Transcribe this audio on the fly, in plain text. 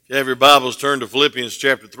You have your Bibles turned to Philippians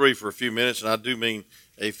chapter 3 for a few minutes, and I do mean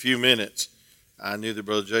a few minutes. I knew that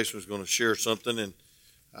Brother Jason was going to share something, and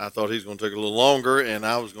I thought he was going to take a little longer, and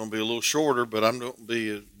I was going to be a little shorter, but I'm going to be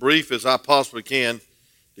as brief as I possibly can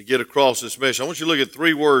to get across this message. I want you to look at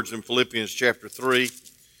three words in Philippians chapter 3.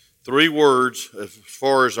 Three words as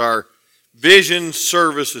far as our vision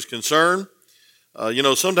service is concerned.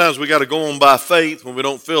 Sometimes we got to go on by faith when we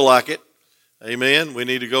don't feel like it. Amen. We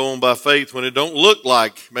need to go on by faith when it don't look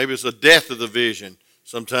like. Maybe it's a death of the vision.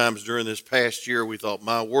 Sometimes during this past year we thought,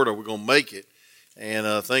 my word, are we going to make it?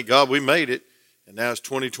 And thank God we made it. And now it's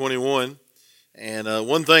 2021. And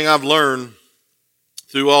one thing I've learned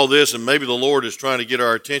through all this, and maybe the Lord is trying to get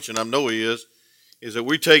our attention, I know He is that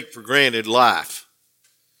we take for granted life.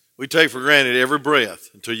 We take for granted every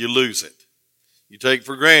breath until you lose it. You take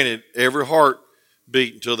for granted every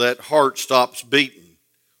heartbeat until that heart stops beating.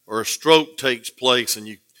 Or a stroke takes place and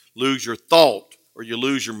you lose your thought or you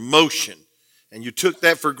lose your motion. And you took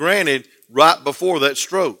that for granted right before that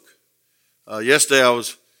stroke. Yesterday I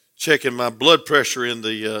was checking my blood pressure in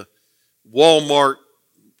the Walmart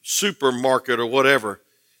supermarket or whatever.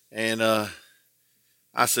 And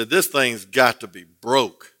I said, this thing's got to be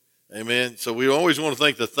broke. Amen. So we always want to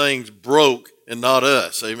think the thing's broke and not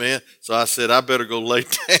us. Amen. So I said, I better go lay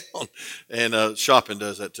down. And shopping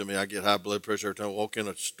does that to me. I get high blood pressure every time I walk in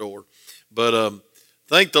a store. But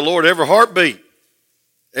thank the Lord, every heartbeat,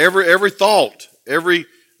 every thought, every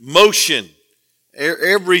motion,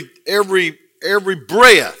 every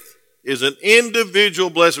breath is an individual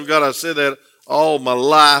blessing of God. I said that all my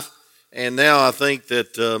life. And now I think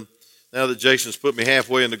that now that Jason's put me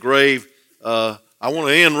halfway in the grave, I want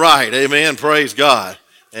to end right. Amen. Praise God.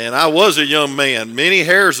 And I was a young man many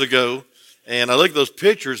years ago, and I look at those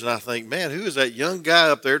pictures and I think, man, who is that young guy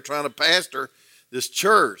up there trying to pastor this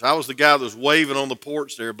church? I was the guy that was waving on the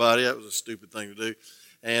porch to everybody. That was a stupid thing to do.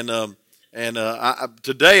 And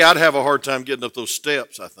today I'd have a hard time getting up those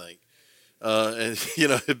steps, I think.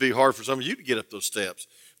 It'd be hard for some of you to get up those steps.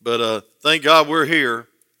 But thank God we're here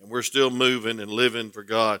and we're still moving and living for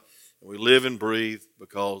God. And we live and breathe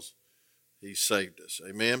because He saved us.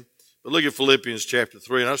 Amen. But look at Philippians chapter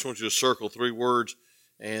 3, and I just want you to circle three words,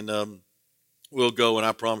 and we'll go, and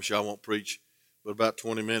I promise you I won't preach but about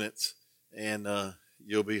 20 minutes, and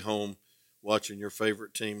you'll be home watching your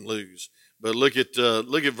favorite team lose. But look at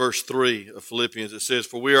verse 3 of Philippians. It says,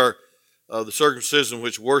 for we are the circumcision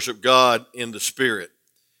which worship God in the Spirit,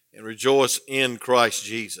 and rejoice in Christ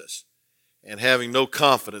Jesus, and having no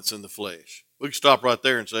confidence in the flesh. We can stop right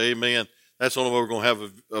there and say, amen. That's the only way we're going to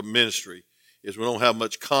have a ministry. Is we don't have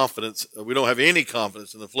much confidence. We don't have any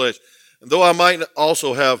confidence in the flesh. And though I might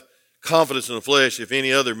also have confidence in the flesh, if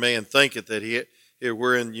any other man thinketh that he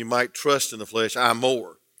wherein you might trust in the flesh, I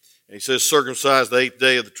more. And he says, circumcised the 8th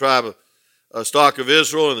day of the tribe of stock of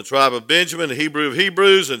Israel and the tribe of Benjamin, a Hebrew of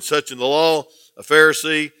Hebrews, and such in the law, a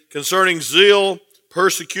Pharisee, concerning zeal,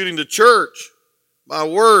 persecuting the church, my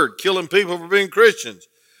word, killing people for being Christians,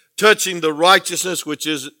 touching the righteousness which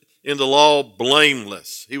is in the law,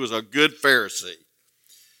 blameless. He was a good Pharisee.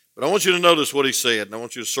 But I want you to notice what he said, and I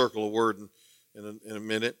want you to circle a word in a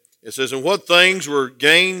minute. It says, and what things were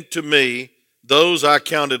gained to me, those I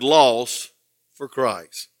counted loss for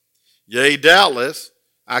Christ. Yea, doubtless,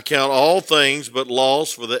 I count all things but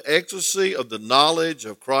loss for the excellency of the knowledge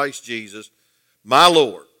of Christ Jesus, my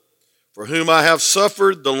Lord, for whom I have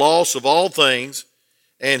suffered the loss of all things.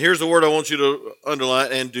 And here's the word I want you to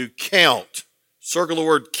underline, and do count. Circle the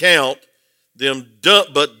word count, them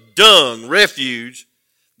dung, refuge,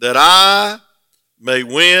 that I may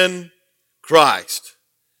win Christ,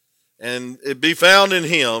 and it be found in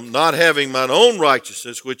Him, not having mine own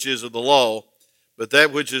righteousness, which is of the law, but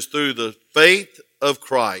that which is through the faith of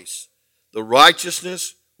Christ, the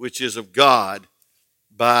righteousness which is of God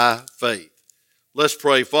by faith. Let's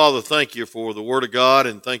pray. Father, thank you for the Word of God,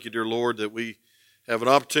 and thank you, dear Lord, that we have an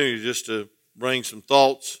opportunity just to bring some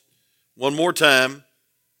thoughts one more time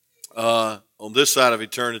on this side of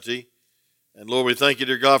eternity. And Lord, we thank you,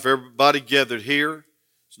 dear God, for everybody gathered here.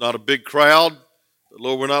 It's not a big crowd, but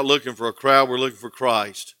Lord, we're not looking for a crowd, we're looking for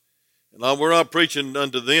Christ. And Lord, we're not preaching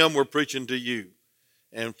unto them, we're preaching to you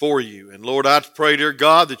and for you. And Lord, I pray, dear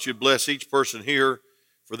God, that you bless each person here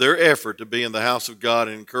for their effort to be in the house of God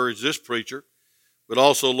and encourage this preacher. But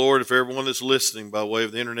also, Lord, if everyone that's listening by way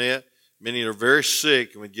of the internet, many are very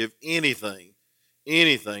sick and would give anything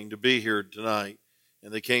to be here tonight,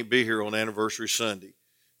 and they can't be here on Anniversary Sunday.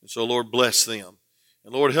 And so, Lord, bless them.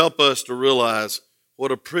 And Lord, help us to realize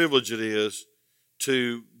what a privilege it is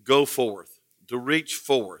to go forth, to reach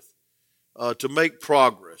forth, to make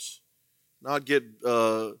progress, not get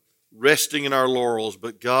resting in our laurels,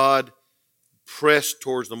 but God, press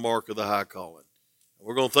towards the mark of the high calling.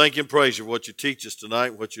 We're going to thank you and praise you for what you teach us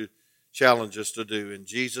tonight, what you challenge us to do. In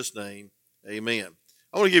Jesus' name, amen.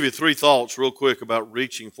 I want to give you 3 thoughts real quick about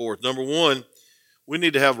reaching forth. Number 1, we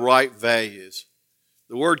need to have right values.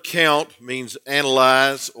 The word count means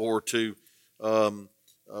analyze or to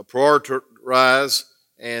prioritize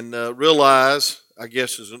and realize, I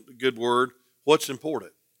guess is a good word, what's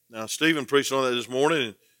important. Now, Stephen preached on that this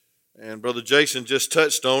morning, and Brother Jason just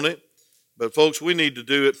touched on it. But folks, we need to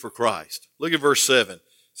do it for Christ. Look at verse 7. It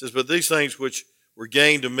says, but these things which were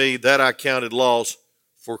gained to me, that I counted loss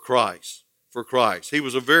for Christ. For Christ. He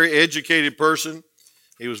was a very educated person.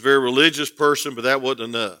 He was a very religious person, but that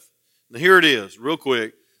wasn't enough. Now here it is, real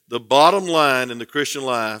quick. The bottom line in the Christian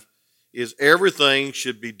life is everything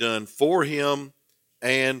should be done for him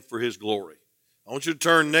and for his glory. I want you to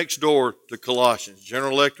turn next door to Colossians.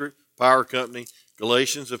 General Electric, Power Company,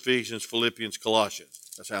 Galatians, Ephesians, Philippians, Colossians.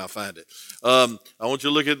 That's how I find it. I want you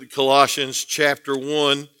to look at Colossians chapter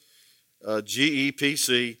 1,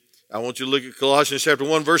 GEPC. I want you to look at Colossians chapter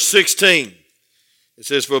 1, verse 16. It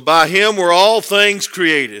says, for by him were all things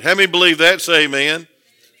created. How many believe that? Say amen.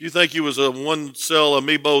 You think he was a one-cell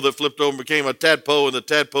amoeba that flipped over and became a tadpole, and the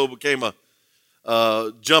tadpole became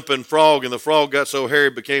a jumping frog, and the frog got so hairy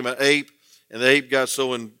it became an ape, and the ape got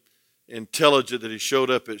so intelligent that he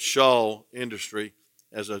showed up at Shaw Industry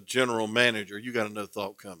as a general manager. You got another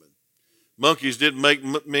thought coming. Monkeys didn't make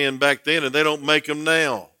men back then, and they don't make them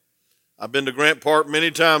now. I've been to Grant Park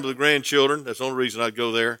many times with grandchildren. That's the only reason I'd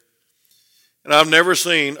go there. And I've never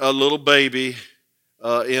seen a little baby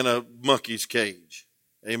in a monkey's cage.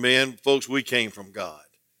 Amen. Folks, we came from God.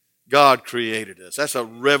 God created us. That's a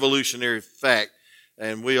revolutionary fact,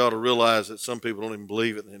 and we ought to realize that some people don't even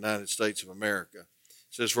believe it in the United States of America. It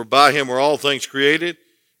says, for by him were all things created,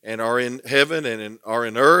 and are in heaven and are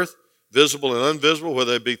in earth, visible and invisible,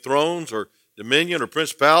 whether they be thrones or dominion or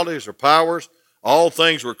principalities or powers. All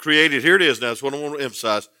things were created. Here it is now. That's what I want to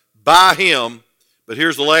emphasize. By him, but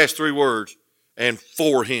here's the last 3 words, and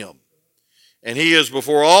for him. And he is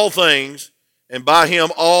before all things, and by him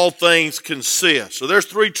all things consist. So there's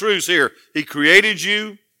 3 truths here. He created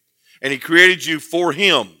you, and he created you for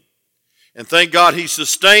him. And thank God he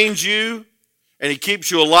sustains you, and he keeps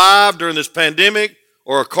you alive during this pandemic,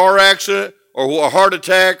 or a car accident, or a heart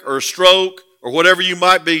attack, or a stroke, or whatever you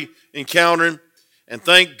might be encountering. And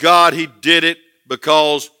thank God he did it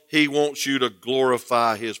because he wants you to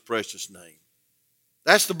glorify his precious name.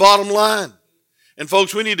 That's the bottom line. And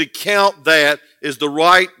folks, we need to count that as the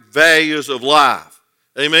right values of life.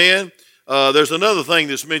 Amen? There's another thing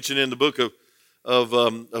that's mentioned in the book of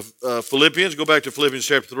Philippians. Go back to Philippians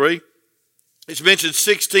chapter 3. It's mentioned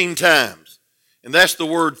 16 times. And that's the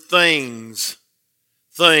word things.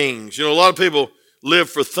 Things. You know, a lot of people live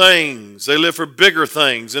for things. They live for bigger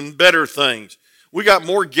things and better things. We got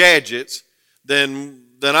more gadgets than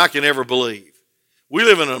I can ever believe. We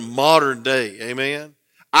live in a modern day. Amen?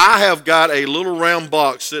 I have got a little round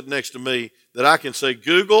box sitting next to me that I can say,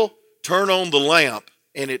 Google, turn on the lamp,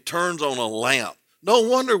 and it turns on a lamp. No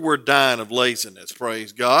wonder we're dying of laziness,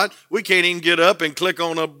 praise God. We can't even get up and click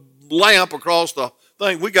on a lamp across the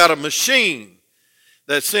thing. We got a machine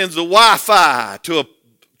that sends the Wi-Fi to a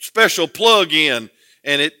special plug-in,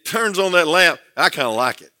 and it turns on that lamp. I kind of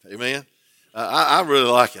like it, amen. I really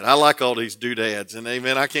like it. I like all these doodads, and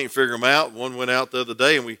amen. I can't figure them out. One went out the other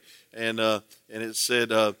day, and it said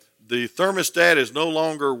the thermostat is no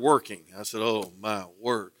longer working. I said, oh my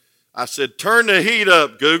word. I said, turn the heat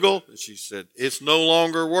up, Google. And she said, it's no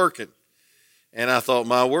longer working. And I thought,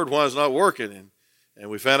 my word, why is it not working? And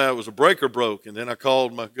we found out it was a breaker broke. And then I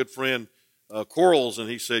called my good friend Quarles, and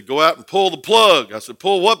he said, go out and pull the plug. I said,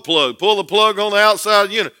 pull what plug? Pull the plug on the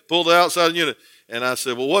outside unit. Pull the outside unit. And I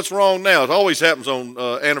said, well, what's wrong now? It always happens on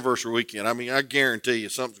anniversary weekend. I mean, I guarantee you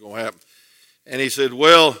something's going to happen. And he said,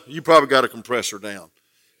 well, you probably got a compressor down.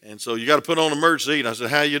 And so you got to put on emergency heat. And I said,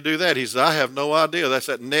 how you do that? He said, I have no idea. That's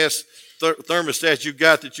that Nest thermostat you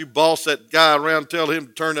got that you boss that guy around, tell him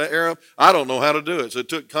to turn the air up. I don't know how to do it. So it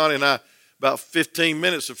took Connie and I about 15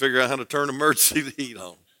 minutes to figure out how to turn emergency heat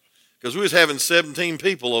on. Because we was having 17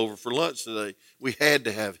 people over for lunch today. We had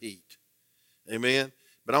to have heat. Amen.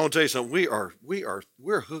 But I want to tell you something.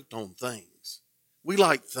 We're hooked on things. We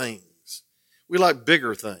like things. We like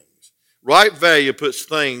bigger things. Right value puts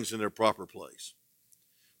things in their proper place.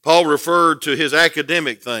 Paul referred to his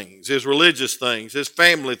academic things, his religious things, his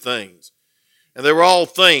family things. And they were all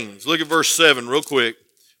things. Look at verse 7 real quick.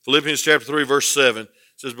 Philippians chapter 3, verse 7. It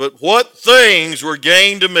says, but what things were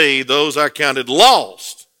gained to me, those I counted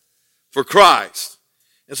lost for Christ.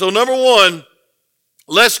 And so number 1,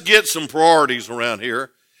 let's get some priorities around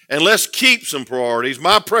here. And let's keep some priorities.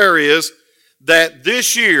 My prayer is that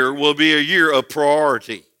this year will be a year of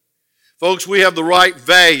priority. Folks, we have the right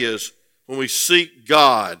values when we seek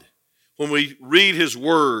God, when we read His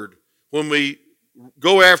Word, when we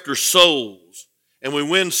go after souls, and we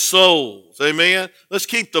win souls. Amen? Let's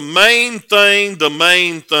keep the main thing the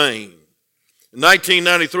main thing. In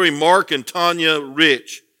 1993, Mark and Tanya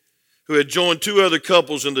Rich, who had joined two other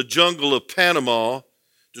couples in the jungle of Panama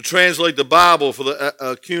to translate the Bible for the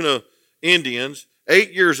Acuna Indians,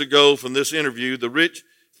 8 years ago from this interview, the Rich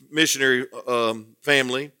missionary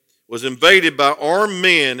family was invaded by armed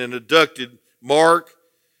men and abducted Mark.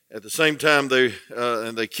 At the same time,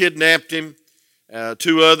 they kidnapped him,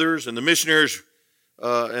 two others, and the missionaries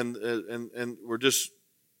and were just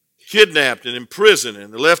kidnapped and imprisoned,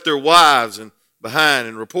 and they left their wives behind.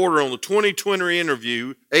 And reporter on the 2020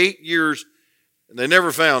 interview, 8 years, and they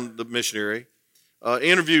never found the missionary,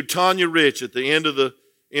 interviewed Tanya Rich at the end of the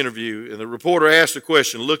interview, and the reporter asked the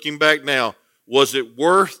question, looking back now, was it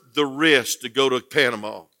worth the risk to go to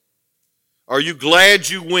Panama? Are you glad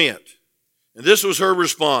you went? And this was her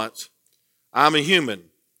response. I'm a human,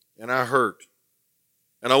 and I hurt,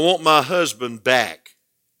 and I want my husband back.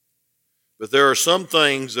 But there are some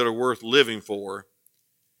things that are worth living for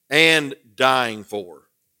and dying for.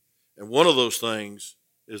 And one of those things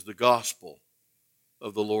is the gospel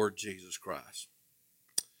of the Lord Jesus Christ.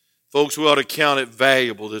 Folks, we ought to count it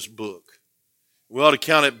valuable, this book. We ought to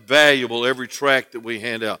count it valuable, every tract that we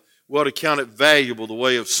hand out. We ought to count it valuable, the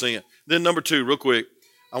way of sin. Then number 2, real quick,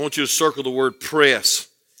 I want you to circle the word press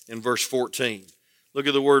in verse 14. Look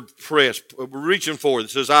at the word press. We're reaching forward.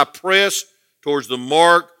 It says, I press towards the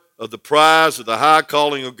mark of the prize of the high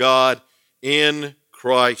calling of God in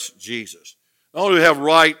Christ Jesus. Not only do we have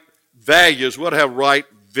right values, we ought to have right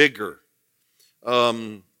vigor.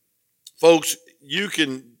 Folks, you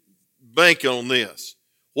can bank on this.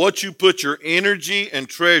 What you put your energy and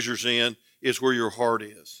treasures in is where your heart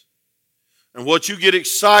is. And what you get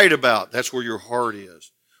excited about, that's where your heart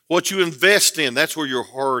is. What you invest in, that's where your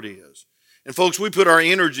heart is. And folks, we put our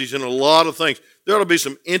energies in a lot of things. There ought to be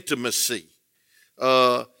some intimacy.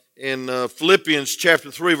 In Philippians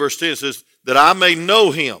chapter 3, verse 10, it says, that I may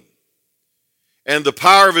know Him and the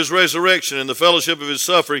power of His resurrection and the fellowship of His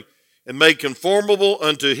suffering, and made conformable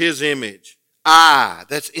unto His image.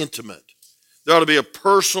 That's intimate. There ought to be a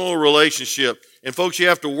personal relationship. And folks, you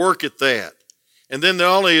have to work at that. And then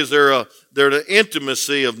not only is there the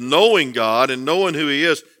intimacy of knowing God and knowing who He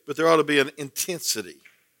is, but there ought to be an intensity.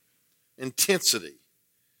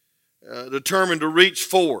 Determined to reach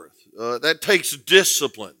forth. That takes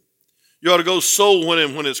discipline. You ought to go soul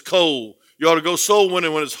winning when it's cold. You ought to go soul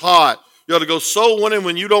winning when it's hot. You ought to go soul winning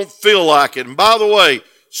when you don't feel like it. And by the way,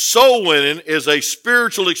 soul winning is a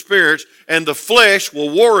spiritual experience, and the flesh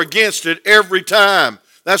will war against it every time.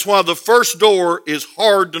 That's why the first door is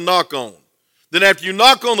hard to knock on. Then after you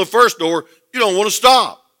knock on the first door, you don't want to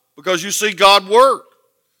stop because you see God work.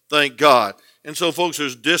 Thank God. And so, folks,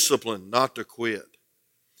 there's discipline not to quit.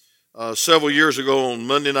 Several years ago on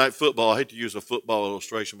Monday Night Football, I hate to use a football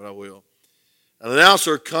illustration, but I will. An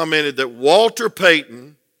announcer commented that Walter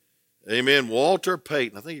Payton, amen, Walter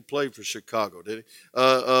Payton, I think he played for Chicago, did he?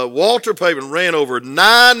 Walter Payton ran over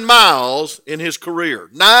 9 miles in his career.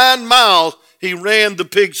 9 miles he ran the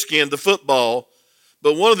pigskin, the football.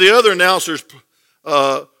 But one of the other announcers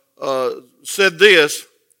said this,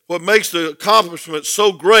 what makes the accomplishment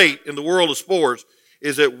so great in the world of sports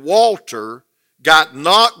is that Walter got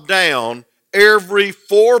knocked down every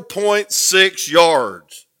 4.6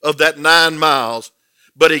 yards of that 9 miles,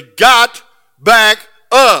 but he got back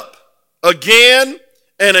up again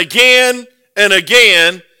and again and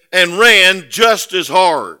again and ran just as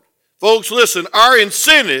hard. Folks, listen, our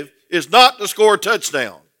incentive is not to score a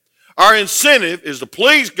touchdown. Our incentive is to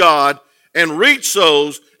please God and reach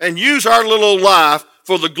souls and use our little life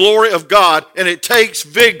for the glory of God, and it takes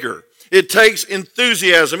vigor. It takes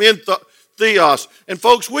enthusiasm, theos. And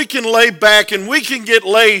folks, we can lay back and we can get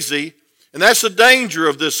lazy, and that's the danger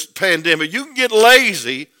of this pandemic. You can get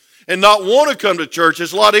lazy and not want to come to church.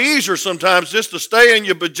 It's a lot easier sometimes just to stay in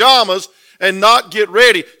your pajamas and not get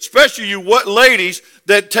ready, especially you ladies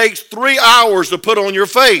that takes 3 hours to put on your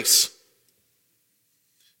face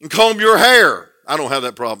and comb your hair. I don't have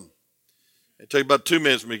that problem. It takes about 2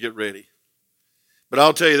 minutes for me to get ready. But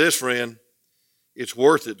I'll tell you this, friend, it's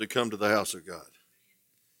worth it to come to the house of God.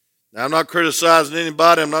 Now, I'm not criticizing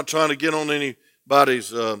anybody. I'm not trying to get on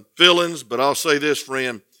anybody's feelings, but I'll say this,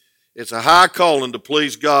 friend, it's a high calling to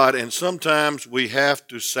please God, and sometimes we have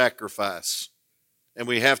to sacrifice, and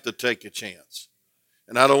we have to take a chance.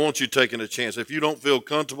 And I don't want you taking a chance. If you don't feel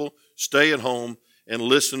comfortable, stay at home and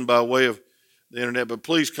listen by way of the internet, but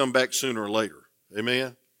please come back sooner or later.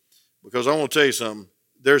 Amen? Because I want to tell you something.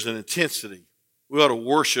 There's an intensity. We ought to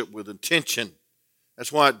worship with intention.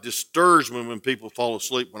 That's why it disturbs me when people fall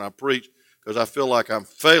asleep when I preach, because I feel like I'm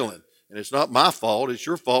failing. And it's not my fault. It's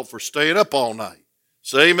your fault for staying up all night.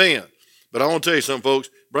 Say amen. But I want to tell you something, folks.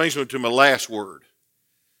 Brings me to my last word.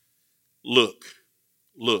 Look.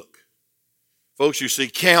 Look. Folks, you see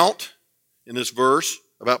count in this verse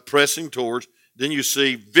about pressing towards. Then you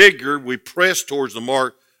see vigor. We press towards the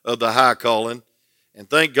mark of the high calling. And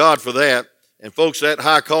thank God for that. And folks, that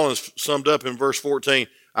high calling is summed up in verse 14.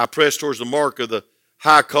 I press towards the mark of the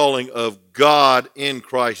high calling of God in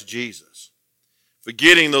Christ Jesus.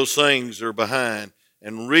 Forgetting those things that are behind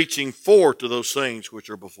and reaching forth to those things which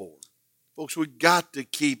are before. Folks, we've got to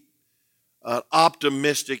keep an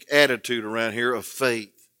optimistic attitude around here of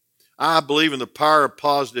faith. I believe in the power of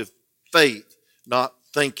positive faith, not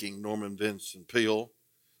thinking, Norman Vincent Peale.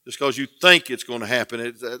 Just because you think it's going to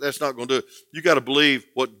happen, that's not going to do it. You got to believe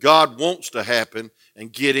what God wants to happen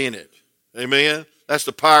and get in it. Amen? That's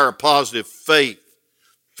the power of positive faith.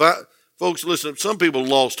 Folks, listen, some people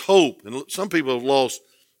lost hope, and some people have lost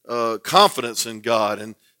confidence in God,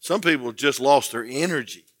 and some people have just lost their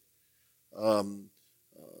energy.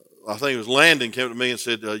 I think it was Landon came to me and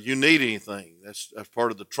said, you need anything? That's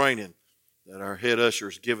part of the training that our head usher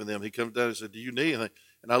has given them. He comes down and said, do you need anything?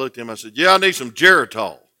 And I looked at him, I said, yeah, I need some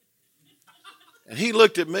Geritol. And he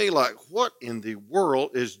looked at me like, what in the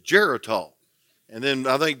world is Geritol? And then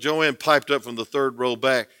I think Joanne piped up from the third row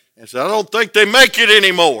back and said, I don't think they make it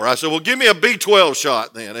anymore. I said, well, give me a B12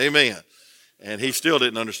 shot then. Amen. And he still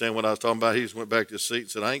didn't understand what I was talking about. He just went back to his seat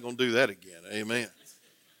and said, I ain't going to do that again. Amen.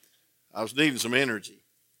 I was needing some energy.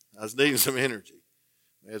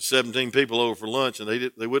 We had 17 people over for lunch,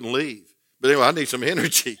 and they wouldn't leave. But anyway, I need some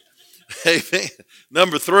energy. Amen.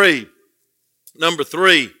 Number three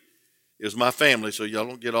is my family, so y'all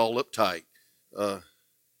don't get all uptight.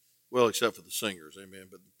 Well, except for the singers, amen.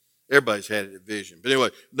 But everybody's had it at Vision. But anyway,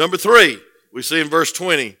 number 3, we see in verse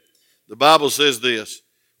 20, the Bible says this,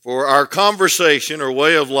 for our conversation or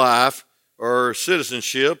way of life or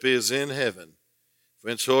citizenship is in heaven.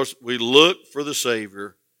 Henceforth, we look for the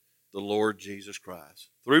Savior, the Lord Jesus Christ.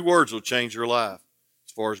 3 words will change your life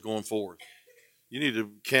as far as going forward. You need to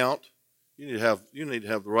count. You need to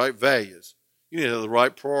have the right values. You need to have the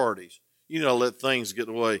right priorities. You need to let things get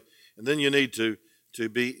away. And then you need to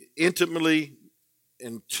be intimately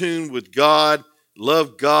in tune with God,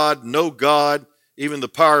 love God, know God, even the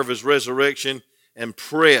power of His resurrection, and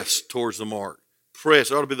press towards the mark. Press.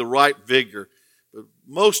 It ought to be the right vigor. But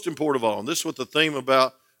most important of all, and this is what the theme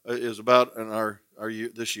is about in our year,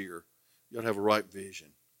 this year, you ought to have a right vision.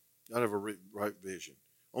 You ought to have a right vision.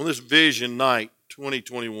 On this Vision Night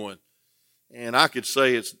 2021, and I could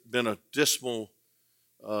say it's been a dismal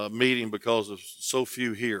meeting because of so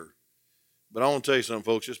few here. But I want to tell you something,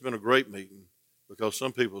 folks. It's been a great meeting because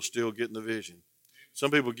some people are still getting the vision.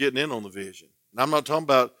 Some people are getting in on the vision. And I'm not talking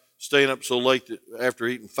about staying up so late that after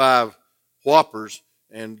eating 5 Whoppers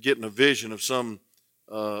and getting a vision of some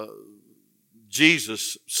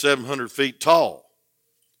Jesus 700 feet tall.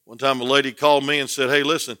 One time a lady called me and said, hey,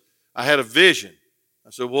 listen, I had a vision. I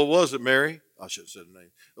said, what was it, Mary? I should have said her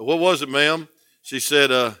name. What was it, ma'am? She said,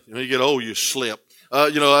 you get old, you slip. I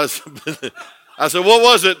said, what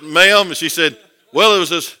was it, ma'am? And she said, well, it was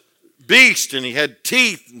this beast, and he had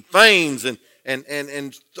teeth and fangs, and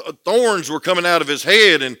thorns were coming out of his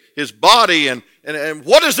head and his body. And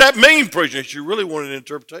what does that mean, preacher? She really wanted an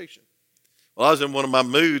interpretation. Well, I was in one of my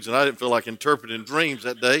moods, and I didn't feel like interpreting dreams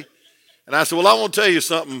that day. And I said, well, I want to tell you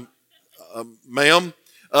something, ma'am.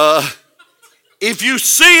 If you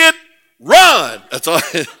see it, run. That's all.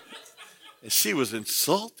 And she was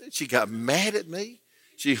insulted. She got mad at me.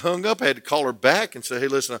 She hung up. I had to call her back and say, hey,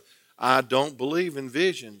 listen, I don't believe in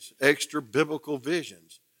visions, extra biblical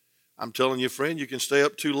visions. I'm telling you, friend, you can stay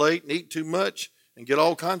up too late and eat too much and get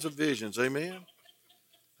all kinds of visions. Amen.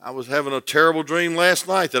 I was having a terrible dream last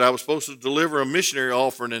night that I was supposed to deliver a missionary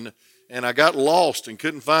offering, and I got lost and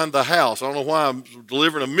couldn't find the house. I don't know why I'm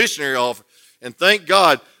delivering a missionary offering. And thank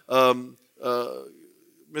God,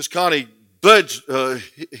 Miss Connie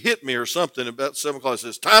hit me or something about 7 o'clock. She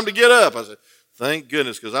says, time to get up. I said, thank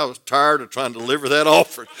goodness, because I was tired of trying to deliver that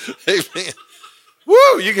offering. Amen.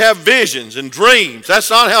 Woo, you can have visions and dreams. That's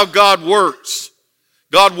not how God works.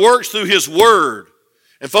 God works through His Word.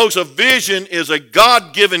 And folks, a vision is a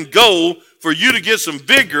God-given goal for you to get some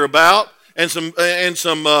vigor about and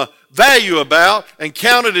some value about and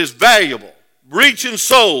count it as valuable. Reaching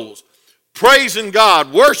souls, praising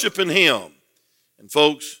God, worshiping Him. And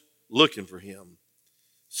folks, looking for Him,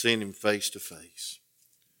 seeing Him face to face.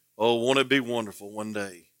 Oh, won't it be wonderful one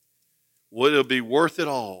day? Would it be worth it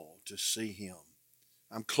all to see Him?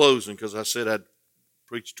 I'm closing because I said I'd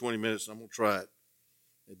preach 20 minutes, and I'm going to try it.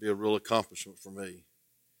 It'd be a real accomplishment for me.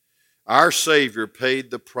 Our Savior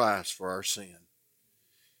paid the price for our sin.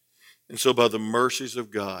 And so by the mercies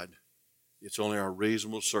of God, it's only our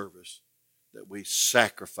reasonable service that we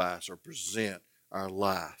sacrifice or present our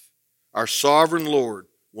life. Our sovereign Lord,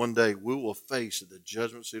 one day we will face at the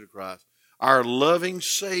judgment seat of Christ. Our loving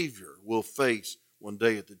Savior will face one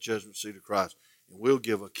day at the judgment seat of Christ. And we'll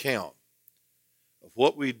give account of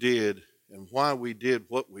what we did and why we did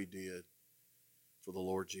what we did for the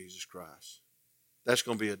Lord Jesus Christ. That's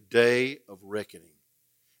going to be a day of reckoning.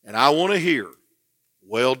 And I want to hear,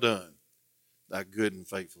 well done, thy good and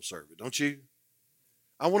faithful servant. Don't you?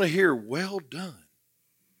 I want to hear, well done.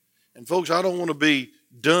 And folks, I don't want to be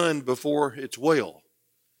done before it's well.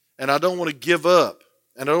 And I don't want to give up.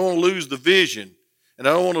 And I don't want to lose the vision. And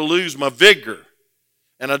I don't want to lose my vigor.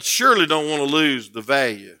 And I surely don't want to lose the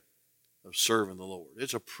value of serving the Lord.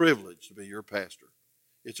 It's a privilege to be your pastor.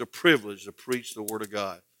 It's a privilege to preach the Word of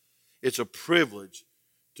God. It's a privilege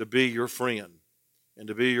to be your friend and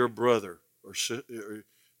to be your brother or to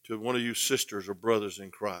one of you sisters or brothers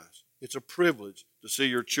in Christ. It's a privilege to see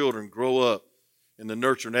your children grow up in the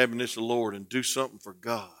nurture and admonition of the Lord and do something for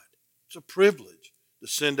God. It's a privilege to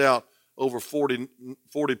send out over 40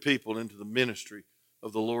 people into the ministry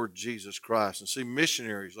of the Lord Jesus Christ and see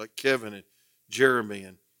missionaries like Kevin and Jeremy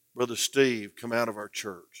and Brother Steve come out of our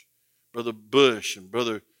church. Brother Bush and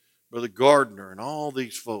Brother Gardner and all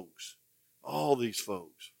these folks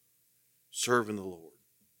serving the Lord.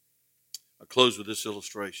 I close with this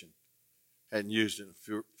illustration. Hadn't used it in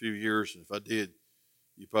a few years, and if I did,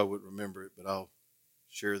 you probably wouldn't remember it, but I'll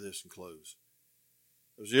share this and close.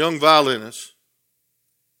 There was a young violinist,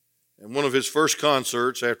 and one of his first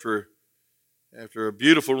concerts after a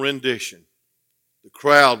beautiful rendition, the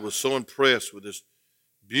crowd was so impressed with this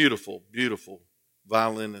beautiful, beautiful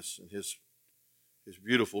violinist and his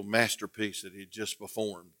beautiful masterpiece that he had just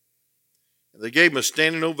performed. And they gave him a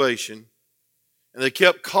standing ovation, and they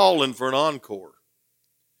kept calling for an encore.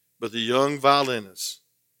 But the young violinist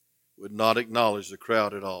would not acknowledge the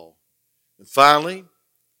crowd at all. And finally,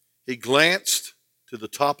 he glanced to the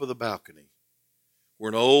top of the balcony where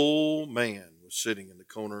an old man was sitting in the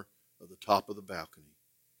corner of the top of the balcony.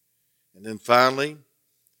 And then finally,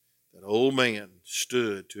 that old man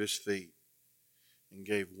stood to his feet and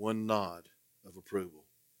gave one nod of approval.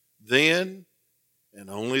 Then,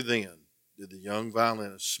 and only then, did the young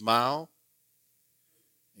violinist smile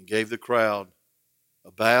and gave the crowd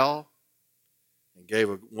a bow and gave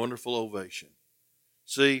a wonderful ovation.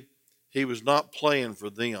 See, he was not playing for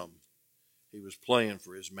them. He was playing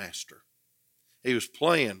for his master. He was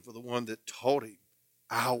playing for the one that taught him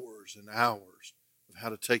hours and hours of how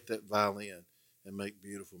to take that violin and make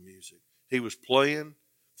beautiful music. He was playing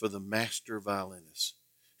for the master violinist.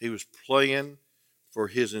 He was playing for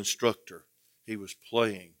his instructor. He was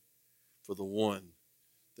playing for the one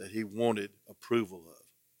that he wanted approval of.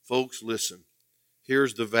 Folks, listen.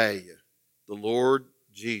 Here's the value. The Lord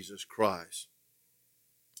Jesus Christ.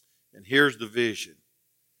 And here's the vision.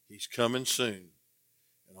 He's coming soon.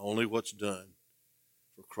 And only what's done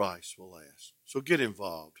for Christ will last. So get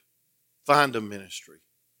involved. Find a ministry.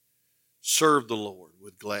 Serve the Lord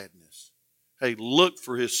with gladness. Hey, look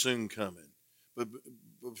for his soon coming. But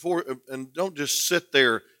and don't just sit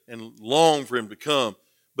there and long for him to come,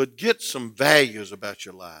 but get some values about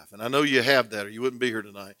your life. And I know you have that or you wouldn't be here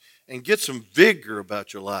tonight. And get some vigor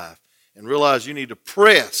about your life and realize you need to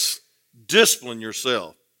press, discipline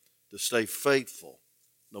yourself to stay faithful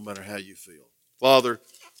no matter how you feel. Father,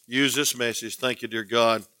 use this message. Thank you, dear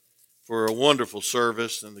God, for a wonderful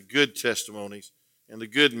service and the good testimonies and the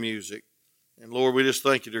good music. And Lord, we just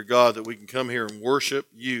thank you, dear God, that we can come here and worship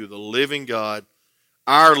you, the living God,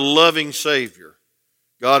 our loving Savior.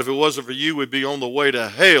 God, if it wasn't for you, we'd be on the way to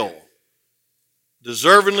hell.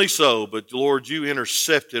 Deservingly so, but Lord, you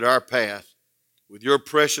intercepted our path with your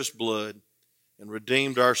precious blood and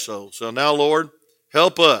redeemed our souls. So now, Lord,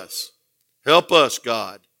 help us,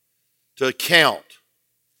 God, to count.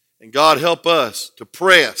 And God, help us to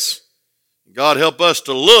press. And God, help us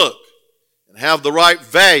to look and have the right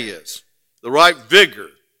values, the right vigor,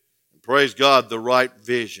 and praise God, the right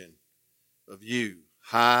vision of you,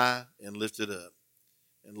 high and lifted up.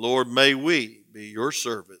 And Lord, may we be your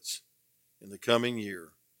servants in the coming year.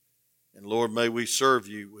 And Lord, may we serve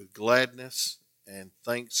you with gladness and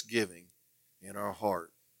thanksgiving in our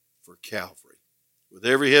heart for Calvary. With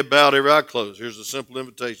every head bowed, every eye closed, here's a simple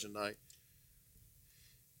invitation tonight.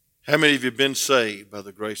 How many of you have been saved by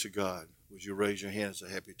the grace of God? Would you raise your hand as a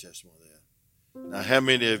happy testimony of that? Now, how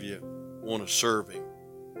many of you want to serve him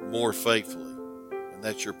more faithfully? And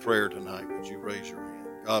that's your prayer tonight. Would you raise your hand?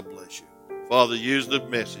 God bless you. Father, use the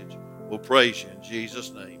message. We'll praise you in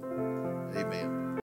Jesus' name. Amen.